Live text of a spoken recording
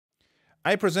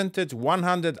I presented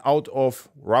 100 out of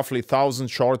roughly 1,000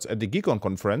 shorts at the Geekon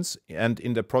conference, and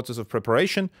in the process of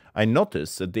preparation, I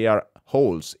noticed that there are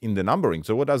holes in the numbering.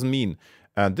 So what does it mean?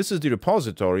 This is the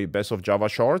repository, best of Java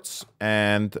shorts,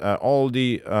 and all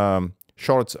the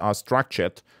shorts are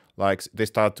structured like they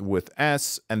start with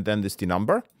S, and then this the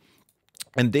number,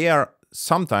 and there are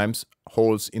sometimes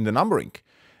holes in the numbering.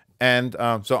 And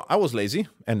so I was lazy,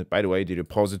 and by the way, the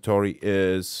repository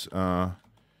is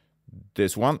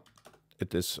this one.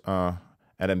 It is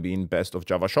Adam Bean best of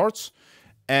Java shorts.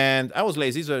 And I was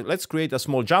lazy, so let's create a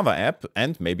small Java app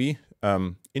and maybe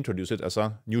introduce it as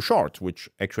a new short, which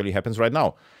actually happens right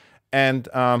now. And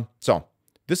so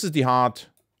this is the heart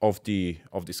of the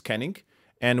scanning.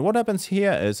 And what happens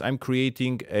here is I'm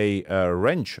creating a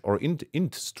range or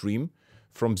int stream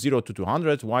from 0 to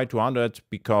 200. Why 200?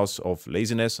 Because of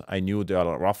laziness. I knew there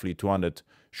are roughly 200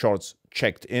 shorts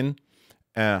checked in.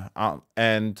 Of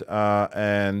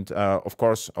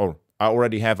course, I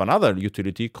already have another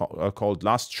utility called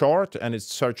last short, and it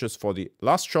searches for the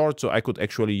last short, so I could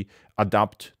actually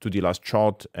adapt to the last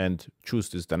short and choose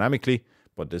this dynamically,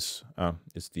 but this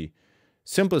is the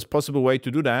simplest possible way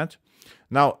to do that.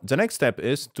 Now, the next step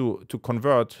is to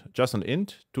convert just an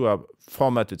int to a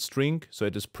formatted string, so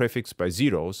it is prefixed by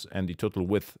zeros, and the total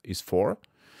width is 4.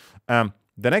 The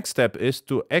next step is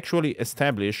to actually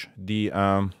establish the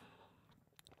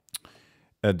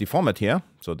format here.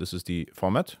 So this is the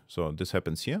format. So this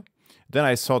happens here. Then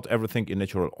I sort everything in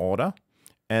natural order.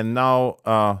 And now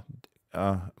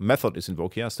method is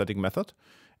invoked here, a static method.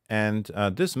 And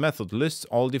this method lists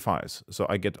all the files. So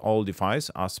I get all the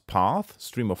files as path,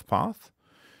 stream of path.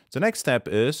 The next step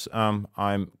is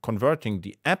I'm converting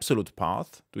the absolute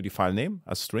path to the file name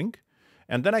as string.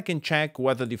 And then I can check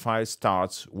whether the file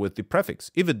starts with the prefix.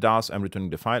 If it does, I'm returning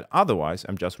the file. Otherwise,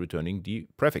 I'm just returning the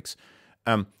prefix.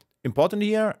 Important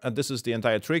here, this is the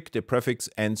entire trick, the prefix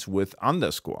ends with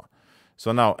underscore.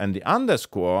 So now, and the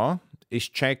underscore is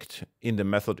checked in the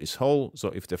method is whole. So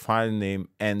if the file name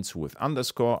ends with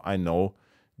underscore, I know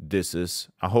this is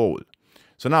a whole.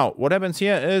 So now what happens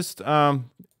here is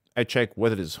I check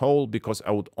whether it is whole because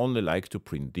I would only like to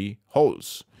print the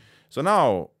wholes. So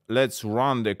now let's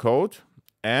run the code,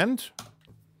 and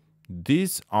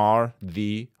these are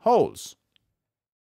the wholes.